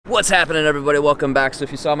What's happening, everybody? Welcome back. So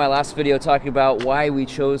if you saw my last video talking about why we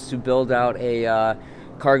chose to build out a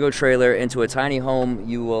cargo trailer into a tiny home,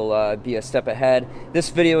 you will be a step ahead. This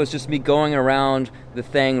video is just me going around the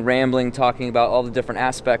thing, rambling, talking about all the different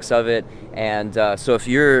aspects of it. And so if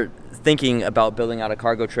you're thinking about building out a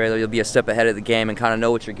cargo trailer, you'll be a step ahead of the game and kind of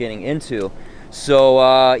know what you're getting into.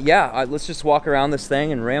 So yeah, let's just walk around this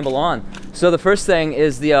thing and ramble on. So the first thing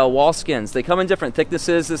is the wall skins. They come in different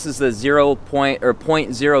thicknesses. This is the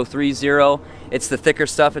 0.030. It's the thicker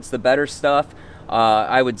stuff. It's the better stuff.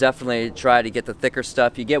 I would definitely try to get the thicker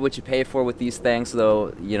stuff. You get what you pay for with these things,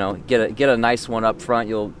 though. You know, get a nice one up front.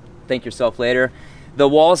 You'll thank yourself later. The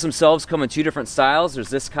walls themselves come in two different styles. There's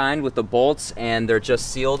this kind with the bolts, and they're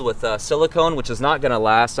just sealed with silicone, which is not going to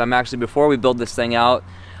last. I'm actually, before we build this thing out,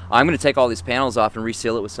 I'm going to take all these panels off and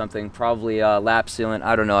reseal it with something, probably lap sealant.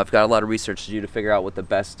 I don't know. I've got a lot of research to do to figure out what the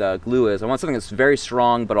best glue is. I want something that's very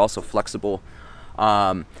strong but also flexible.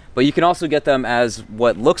 But you can also get them as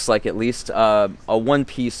what looks like, at least, a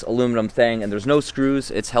one-piece aluminum thing, and there's no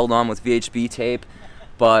screws. It's held on with VHB tape.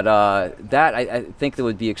 But that, I think that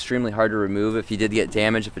would be extremely hard to remove if you did get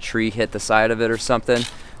damage, if a tree hit the side of it or something.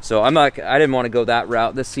 So I didn't want to go that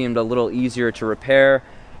route. This seemed a little easier to repair.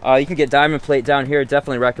 You can get diamond plate down here.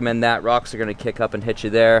 Definitely recommend that. Rocks are going to kick up and hit you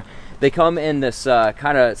there. They come in this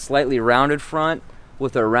kind of slightly rounded front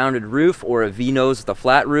with a rounded roof, or a V-nose with a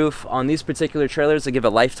flat roof. On these particular trailers, they give a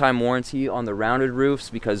lifetime warranty on the rounded roofs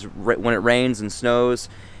because when it rains and snows,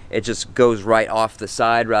 it just goes right off the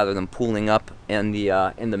side rather than pooling up in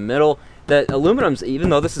the middle. The aluminum's, even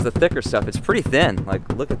though this is the thicker stuff, it's pretty thin.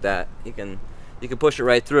 Like, look at that. You can push it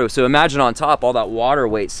right through. So imagine on top, all that water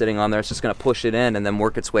weight sitting on there, it's just going to push it in and then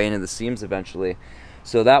work its way into the seams eventually.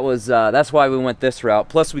 So that was that's why we went this route.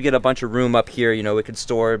 Plus we get a bunch of room up here. You know, we could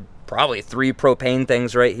store probably 3 propane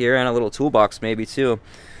things right here and a little toolbox maybe too.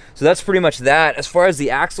 So that's pretty much that. As far as the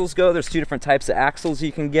axles go, there's 2 different types of axles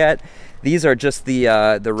you can get. These are just the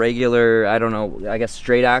regular, I don't know, I guess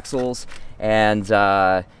straight axles, and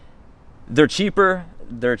they're cheaper.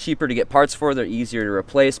 They're cheaper to get parts for, they're easier to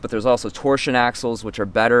replace, but there's also torsion axles, which are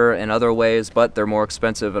better in other ways, but they're more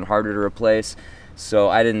expensive and harder to replace.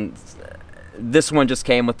 So this one just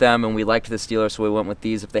came with them, and we liked this dealer, so we went with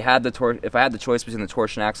these. If I had the choice between the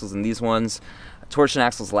torsion axles and these ones, torsion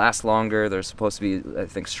axles last longer, they're supposed to be, I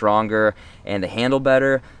think, stronger, and they handle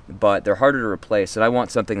better, but they're harder to replace, and I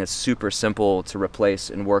want something that's super simple to replace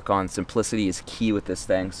and work on. Simplicity is key with this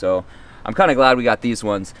thing, so I'm kind of glad we got these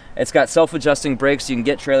ones. It's got self-adjusting brakes. You can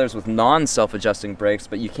get trailers with non-self-adjusting brakes,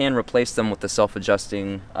 but you can replace them with the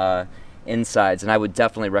self-adjusting insides, and I would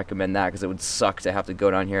definitely recommend that because it would suck to have to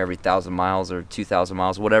go down here every 1,000 miles or 2,000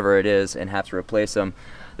 miles, whatever it is, and have to replace them.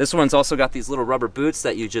 This one's also got these little rubber boots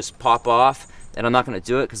that you just pop off, and I'm not going to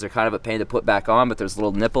do it because they're kind of a pain to put back on, but there's a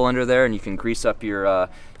little nipple under there, and you can grease up your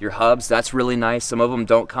hubs. That's really nice. Some of them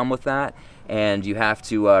don't come with that, and you have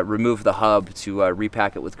to remove the hub to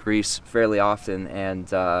repack it with grease fairly often,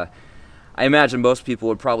 and I imagine most people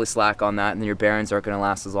would probably slack on that, and then your bearings aren't going to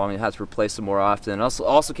last as long. You have to replace them more often. It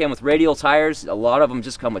also came with radial tires. A lot of them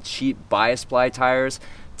just come with cheap bias ply tires.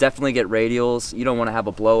 Definitely get radials. You don't want to have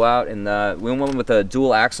a blowout, and we went with the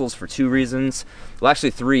dual axles for 2 reasons. Well,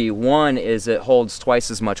 actually 3. One is it holds twice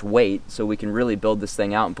as much weight, so we can really build this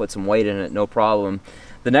thing out and put some weight in it, no problem.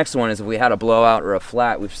 The next one is if we had a blowout or a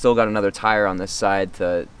flat, we've still got another tire on this side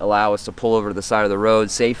to allow us to pull over to the side of the road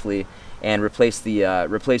safely and replace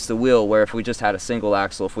the wheel, where if we just had a single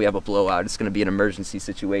axle, if we have a blowout, it's going to be an emergency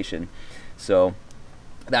situation. So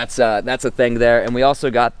that's a thing there. And we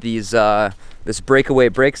also got these this breakaway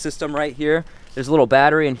brake system right here. There's a little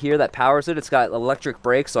battery in here that powers it. It's got electric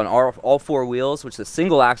brakes on all 4 wheels, which the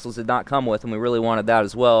single axles did not come with, and we really wanted that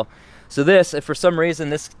as well. So this, if for some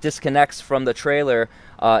reason this disconnects from the trailer,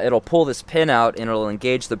 it'll pull this pin out and it'll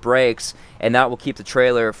engage the brakes, and that will keep the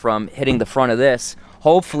trailer from hitting the front of this.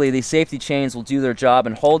 Hopefully these safety chains will do their job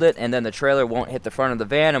and hold it, and then the trailer won't hit the front of the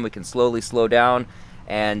van, and we can slowly slow down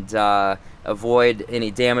and avoid any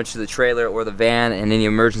damage to the trailer or the van in any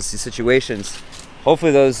emergency situations.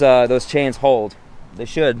 Hopefully those chains hold. They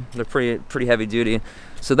should. They're pretty heavy duty.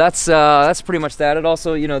 So that's pretty much that. It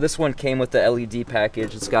also, you know, this one came with the LED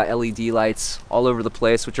package. It's got LED lights all over the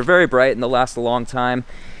place, which are very bright and they'll last a long time.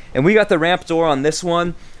 And we got the ramp door on this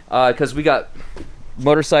one because we got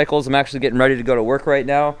motorcycles. I'm actually getting ready to go to work right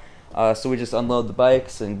now, so we just unload the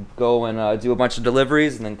bikes and go and do a bunch of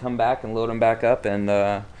deliveries, and then come back and load them back up and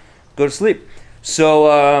go to sleep.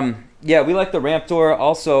 So yeah, we like the ramp door.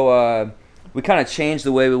 Also, we kind of changed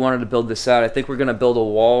the way we wanted to build this out. I think we're going to build a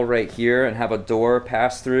wall right here and have a door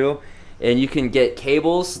pass through, and you can get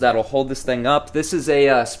cables that'll hold this thing up. This is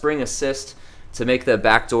a spring assist to make the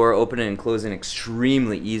back door opening and closing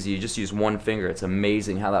extremely easy. You just use one finger. It's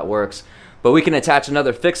amazing how that works. But we can attach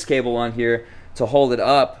another fixed cable on here to hold it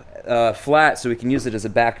up flat, so we can use it as a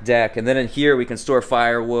back deck. And then in here we can store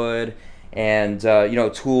firewood and you know,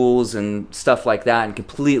 tools and stuff like that, and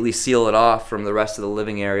completely seal it off from the rest of the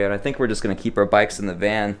living area. And I think we're just going to keep our bikes in the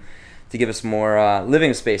van to give us more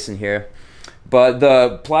living space in here. But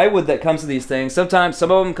the plywood that comes with these things, sometimes some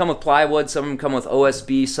of them come with plywood, some of them come with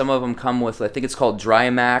OSB, some of them come with, I think it's called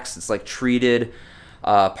Drymax. It's like treated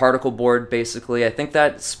particle board, basically. I think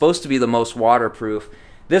that's supposed to be the most waterproof.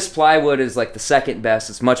 This plywood is like the second best.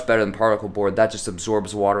 It's much better than particle board. That just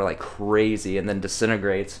absorbs water like crazy and then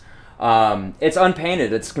disintegrates. It's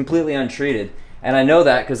unpainted. It's completely untreated, and I know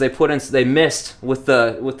that because they missed with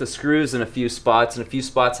the screws in a few spots, and a few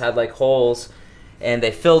spots had like holes, and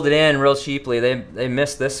they filled it in real cheaply. They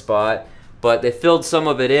missed this spot, but they filled some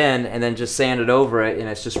of it in and then just sanded over it, and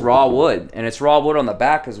it's just raw wood, and it's raw wood on the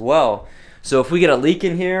back as well. So if we get a leak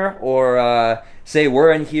in here, or say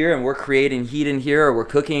we're in here and we're creating heat in here, or we're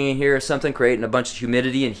cooking in here or something, creating a bunch of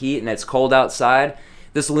humidity and heat, and it's cold outside,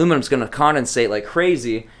 this aluminum's going to condensate like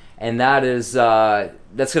crazy, and that's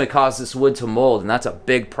going to cause this wood to mold, and that's a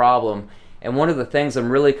big problem. And one of the things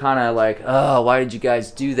I'm really kind of like, oh, why did you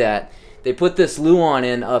guys do that? They put this Luan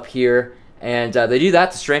in up here, and they do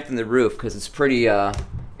that to strengthen the roof because it's pretty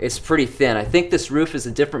thin. I think this roof is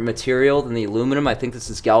a different material than the aluminum. I think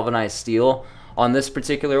this is galvanized steel on this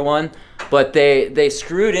particular one. But they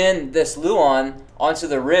screwed in this Luan onto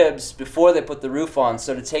the ribs before they put the roof on.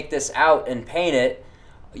 So to take this out and paint it,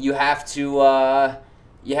 you have to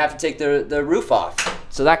take the roof off.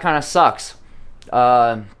 So that kind of sucks.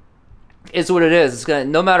 Is what it is. It's gonna,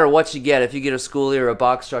 no matter what you get, if you get a schoolie or a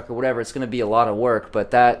box truck or whatever, it's gonna be a lot of work.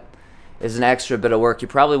 But that is an extra bit of work you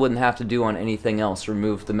probably wouldn't have to do on anything else.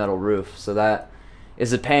 Remove the metal roof. So that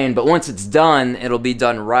is a pain. But once it's done, it'll be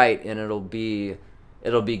done right, and it'll be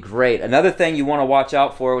great. Another thing you want to watch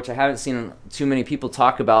out for, which I haven't seen too many people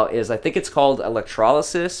talk about, is I think it's called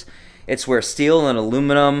electrolysis. It's where steel and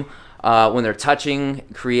aluminum, when they're touching,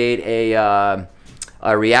 create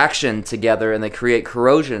a reaction together, and they create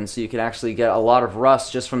corrosion, so you can actually get a lot of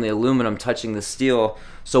rust just from the aluminum touching the steel.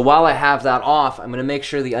 So while I have that off, I'm going to make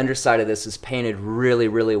sure the underside of this is painted really,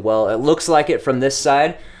 really well. It looks like it from this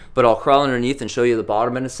side, but I'll crawl underneath and show you the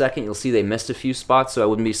bottom in a second. You'll see they missed a few spots, so I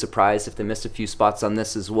wouldn't be surprised if they missed a few spots on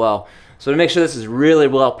this as well. So to make sure this is really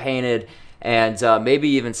well painted, and maybe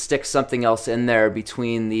even stick something else in there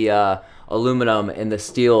between the aluminum and the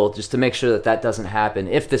steel, just to make sure that that doesn't happen,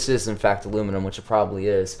 if this is in fact aluminum, which it probably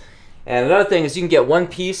is. And another thing is you can get one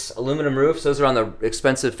piece aluminum roofs. Those are on the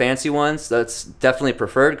expensive fancy ones. That's definitely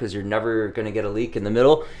preferred because you're never going to get a leak in the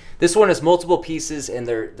middle. This one is multiple pieces, and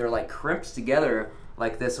they're like crimped together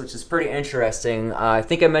like this, which is pretty interesting. I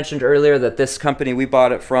think I mentioned earlier that this company we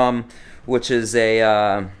bought it from, which is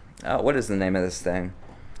a what is the name of this thing?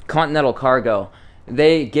 Continental Cargo.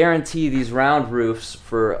 They guarantee these round roofs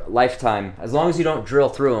for lifetime, as long as you don't drill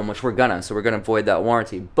through them, which we're gonna, so we're gonna void that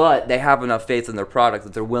warranty. But they have enough faith in their product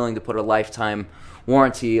that they're willing to put a lifetime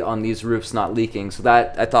warranty on these roofs not leaking. So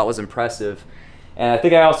that I thought was impressive. And I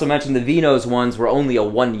think I also mentioned the Vinos ones were only a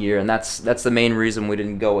 1 year, and that's the main reason we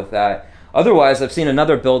didn't go with that. Otherwise, I've seen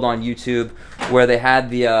another build on YouTube where they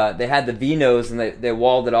had the Vinos, and they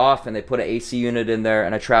walled it off, and they put an AC unit in there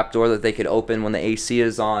and a trap door that they could open when the AC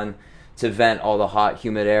is on to vent all the hot,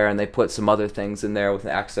 humid air, and they put some other things in there with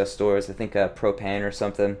the access doors, I think propane or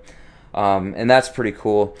something, and that's pretty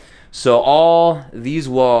cool. So all these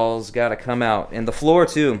walls got to come out, and the floor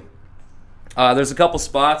too. There's a couple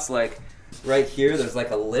spots, like right here, there's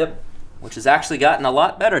like a lip, which has actually gotten a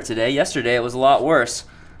lot better today. Yesterday it was a lot worse.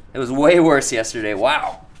 It was way worse yesterday.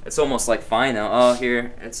 Wow. It's almost like fine now. Oh,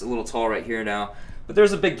 here, it's a little tall right here now. But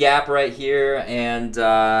there's a big gap right here, and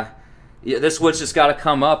yeah, this wood's just got to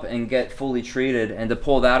come up and get fully treated. And to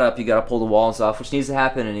pull that up, you got to pull the walls off, which needs to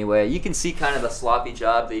happen anyway. You can see kind of the sloppy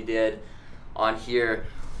job they did on here.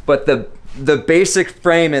 But the basic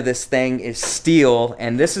frame of this thing is steel,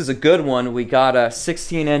 and this is a good one. We got a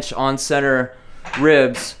 16-inch on-center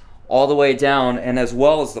ribs all the way down, and as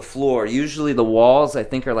well as the floor. Usually the walls, I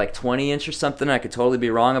think, are like 20-inch or something. I could totally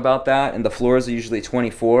be wrong about that, and the floors are usually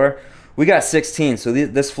 24. We got 16, so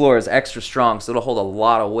this floor is extra strong, so it'll hold a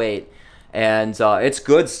lot of weight. And it's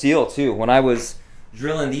good steel too. When I was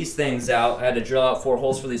drilling these things out, I had to drill out 4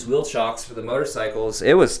 holes for these wheel chocks for the motorcycles.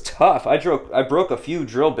 It was tough. I broke a few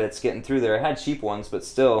drill bits getting through there. I had cheap ones, but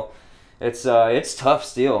still, it's tough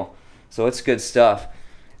steel. So it's good stuff.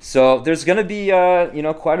 So there's gonna be you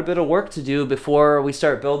know, quite a bit of work to do before we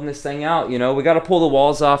start building this thing out. You know, we got to pull the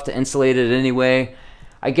walls off to insulate it anyway.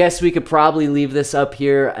 I guess we could probably leave this up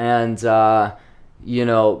here and you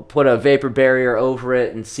know, put a vapor barrier over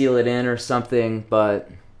it and seal it in or something,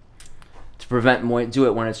 but to prevent do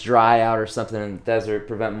it when it's dry out or something in the desert,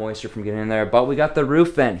 prevent moisture from getting in there. But we got the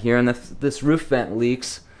roof vent here, and this roof vent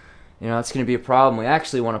leaks. You know, that's going to be a problem. We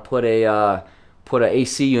actually want to put a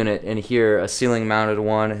AC unit in here, a ceiling mounted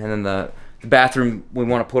one, and then the bathroom we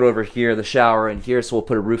want to put over here, the shower in here, so we'll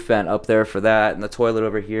put a roof vent up there for that, and the toilet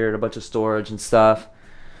over here, and a bunch of storage and stuff.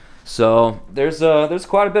 So there's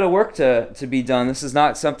quite a bit of work to be done. This is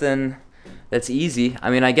not something that's easy. I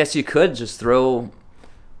mean, I guess you could just throw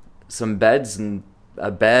some beds and a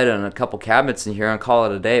bed and a couple cabinets in here and call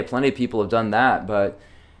it a day. Plenty of people have done that, but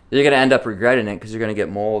you're going to end up regretting it because you're going to get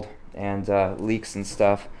mold and leaks and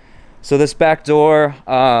stuff. So this back door,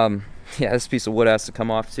 yeah, this piece of wood has to come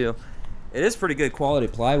off too. It is pretty good quality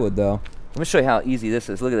plywood though. Let me show you how easy this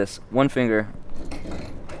is. Look at this, one finger.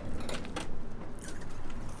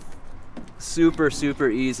 Super, super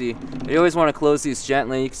easy. You always want to close these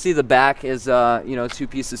gently. You can see the back is, you know, 2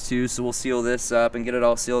 pieces too, so we'll seal this up and get it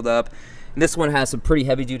all sealed up. And this one has some pretty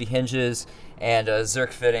heavy-duty hinges and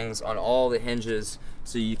Zerk fittings on all the hinges,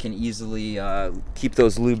 so you can easily keep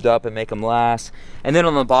those lubed up and make them last. And then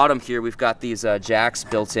on the bottom here, we've got these jacks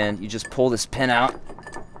built in. You just pull this pin out.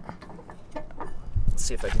 Let's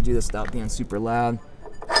see if I can do this without being super loud.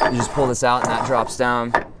 You just pull this out and that drops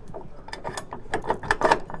down.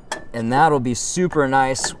 And that'll be super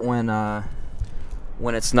nice when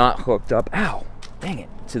it's not hooked up. Ow, dang it,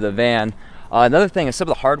 to the van. Another thing is some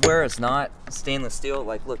of the hardware is not stainless steel.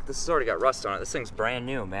 Like, look, this has already got rust on it. This thing's brand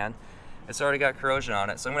new, man. It's already got corrosion on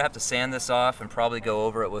it. So I'm gonna have to sand this off and probably go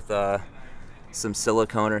over it with some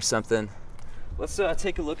silicone or something. Let's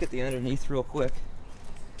take a look at the underneath real quick.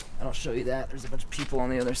 And I'll show you that. There's a bunch of people on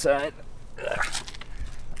the other side. Ugh.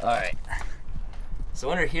 All right, so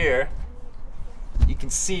under here, you can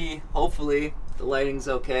see, hopefully, the lighting's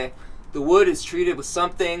okay. The wood is treated with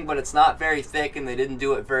something, but it's not very thick and they didn't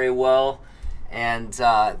do it very well. And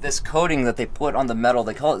this coating that they put on the metal,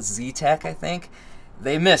 they call it Z-Tech, I think.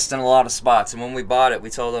 They missed in a lot of spots, and when we bought it, we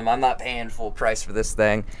told them, I'm not paying full price for this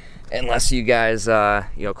thing unless you guys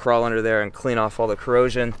you know, crawl under there and clean off all the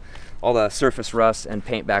corrosion, all the surface rust, and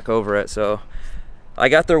paint back over it. So I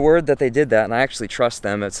got their word that they did that, and I actually trust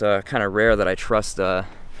them. It's kind of rare that I trust a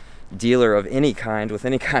dealer of any kind with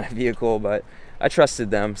any kind of vehicle, but I trusted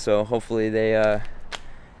them, so hopefully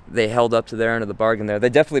they held up to their end of the bargain there. They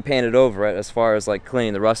definitely painted over it as far as like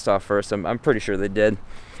cleaning the rust off first. I'm pretty sure they did.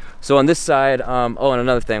 So on this side, oh, and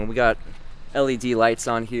another thing, we got LED lights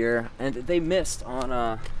on here, and they missed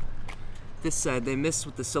on this side. They missed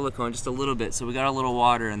with the silicone just a little bit, so we got a little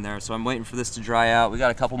water in there. So I'm waiting for this to dry out. We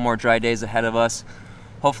got a couple more dry days ahead of us.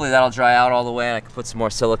 Hopefully that'll dry out all the way and I can put some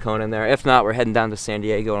more silicone in there. If not, we're heading down to San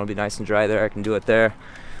Diego and it'll be nice and dry there. I can do it there.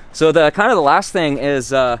 So the kind of the last thing is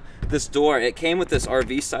this door. It came with this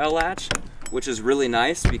RV style latch, which is really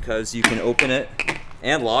nice because you can open it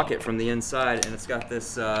and lock it from the inside, and it's got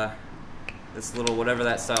this this little whatever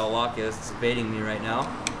that style lock is. It's evading me right now.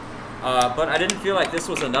 But I didn't feel like this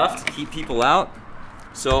was enough to keep people out,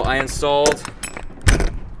 so I installed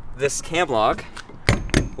this cam lock,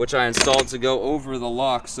 which I installed to go over the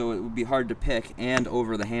lock so it would be hard to pick, and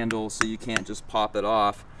over the handle so you can't just pop it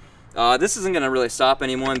off. This isn't going to really stop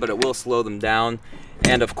anyone, but it will slow them down.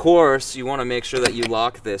 And of course, you want to make sure that you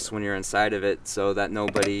lock this when you're inside of it so that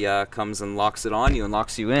nobody comes and locks it on you and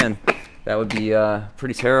locks you in. That would be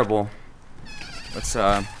pretty terrible. Let's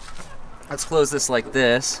close this like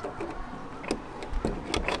this.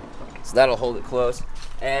 So that'll hold it closed.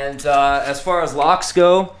 And as far as locks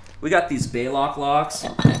go, we got these Baylock locks.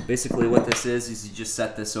 Basically what this is you just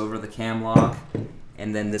set this over the cam lock,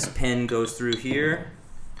 and then this pin goes through here,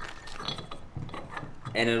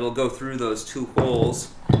 and it'll go through those 2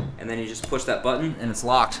 holes, and then you just push that button and it's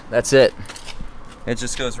locked. That's it. It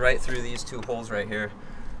just goes right through these 2 holes right here.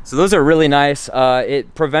 So those are really nice.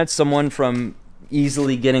 It prevents someone from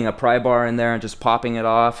easily getting a pry bar in there and just popping it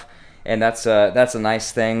off, and that's a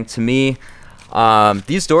nice thing to me.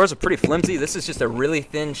 These doors are pretty flimsy. This is just a really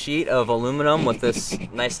thin sheet of aluminum with this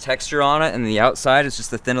nice texture on it, and the outside is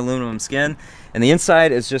just a thin aluminum skin, and the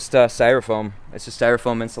inside is just styrofoam. It's just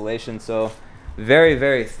styrofoam insulation, so very,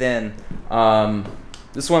 very thin.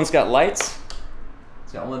 This one's got lights.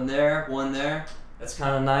 It's got one there, one there. That's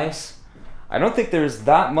kind of nice. I don't think there's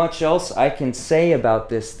that much else I can say about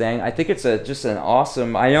this thing. I think it's just an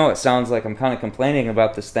awesome, I know it sounds like I'm kind of complaining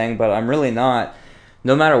about this thing, but I'm really not.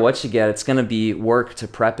 No matter what you get, it's going to be work to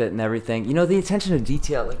prep it and everything. You know, the attention to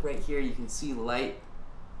detail, like right here, you can see light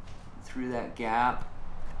through that gap.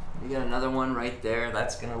 You got another one right there.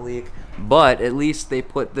 That's gonna leak. But at least they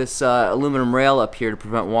put this aluminum rail up here to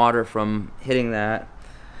prevent water from hitting that.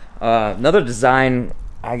 Another design,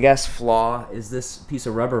 I guess, flaw is this piece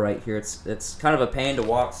of rubber right here. It's kind of a pain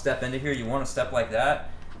to step into here. You want to step like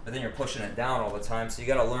that, but then you're pushing it down all the time. So you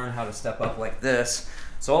got to learn how to step up like this.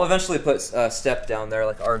 So I'll eventually put a step down there,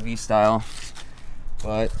 like RV style.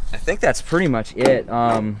 But I think that's pretty much it.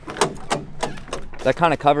 That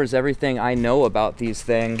kind of covers everything I know about these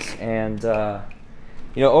things. And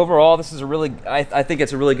you know, overall, this is a really, I think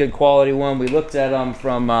it's a really good quality one. We looked at them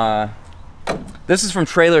from, this is from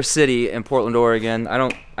Trailer City in Portland, Oregon.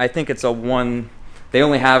 I think it's a one, they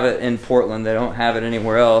only have it in Portland. They don't have it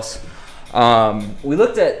anywhere else. We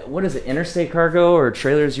looked at, what is it, Interstate Cargo or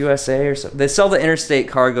Trailers USA or something. They sell the Interstate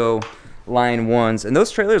Cargo line ones, and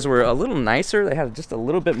those trailers were a little nicer. They had just a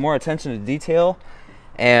little bit more attention to detail,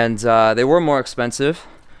 and they were more expensive.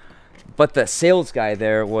 But the sales guy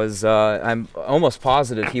there was, I'm almost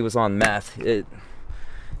positive he was on meth.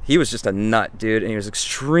 He was just a nut, dude, and he was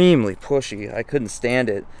extremely pushy. I couldn't stand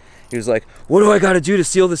it. He was like, what do I got to do to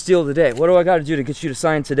seal this deal today? What do I got to do to get you to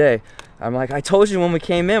sign today? I'm like, I told you when we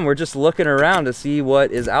came in, we're just looking around to see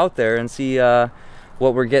what is out there and see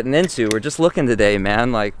what we're getting into. We're just looking today,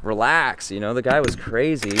 man. Like, relax, you know? The guy was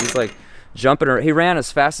crazy. He was like jumping around. He ran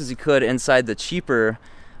as fast as he could inside the cheaper,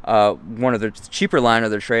 one of the cheaper line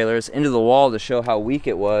of their trailers into the wall to show how weak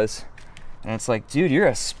it was. And it's like, dude, you're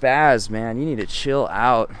a spaz, man. You need to chill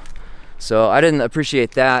out. So I didn't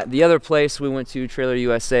appreciate that. The other place we went to, Trailer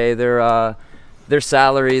USA, their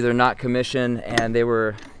salary, they're not commission, and they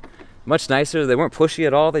were much nicer. They weren't pushy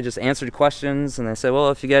at all. They just answered questions, and they said, well,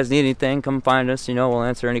 if you guys need anything, come find us. You know, we'll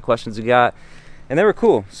answer any questions you got. And they were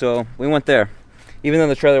cool, so we went there. Even though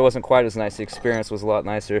the trailer wasn't quite as nice, the experience was a lot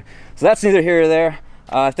nicer. So that's neither here or there.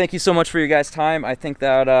 Thank you so much for your guys' time. I think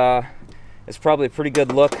that is probably a pretty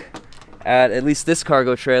good look at least this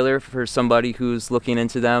cargo trailer for somebody who's looking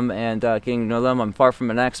into them and getting to know them. I'm far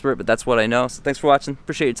from an expert, but that's what I know. So thanks for watching.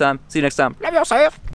 Appreciate your time. See you next time. Love yourself.